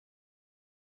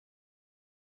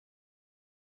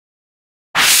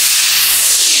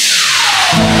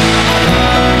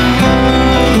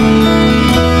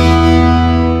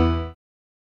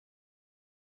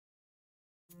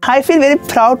I feel very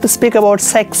proud to speak about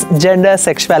sex, gender,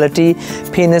 sexuality,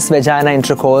 penis, vagina,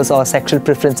 intercourse, or sexual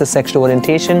preferences, sexual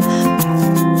orientation.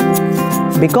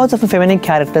 Because of my feminine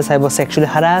characters, I was sexually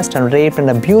harassed and raped and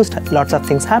abused. Lots of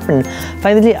things happened.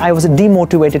 Finally, I was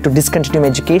demotivated to discontinue my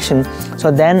education.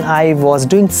 So then I was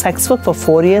doing sex work for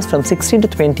 4 years. From 16 to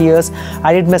 20 years,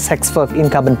 I did my sex work in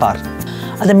Kabanpar.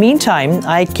 At the meantime,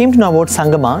 I came to know about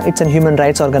Sangama. It's a human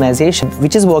rights organization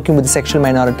which is working with the sexual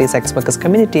minority sex workers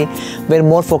community. We're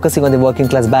more focusing on the working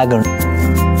class background.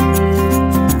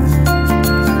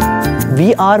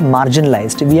 We are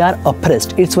marginalized, we are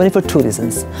oppressed. It's only for two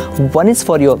reasons. One is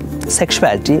for your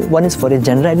sexuality, one is for your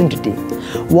gender identity.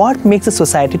 What makes a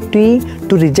society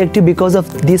to reject you because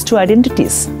of these two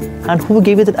identities? And who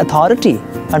gave you that authority?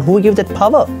 And who gave that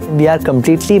power? We are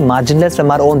completely marginalized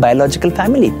from our own biological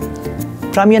family,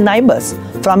 from your neighbors,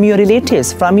 from your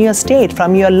relatives, from your state,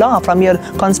 from your law, from your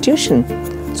constitution.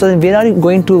 So then where are you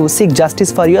going to seek justice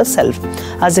for yourself?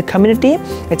 As a community,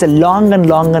 it's a long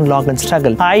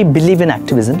struggle. I believe in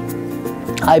activism.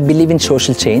 I believe in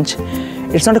social change.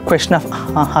 It's not a question of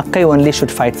Akkai only should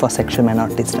fight for sexual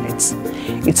minorities' rights.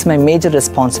 It's my major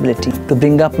responsibility to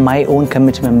bring up my own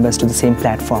community members to the same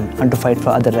platform and to fight for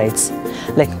other rights.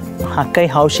 Like Akkai,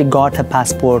 how she got her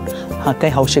passport, Akkai,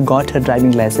 how she got her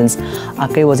driving license.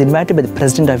 Akkai was invited by the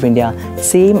President of India.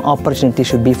 Same opportunity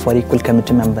should be for equal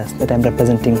community members that I'm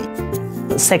representing.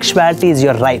 Sexuality is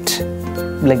your right.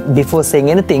 Like before saying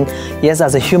anything, yes,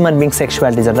 as a human being,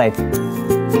 sexuality is a right.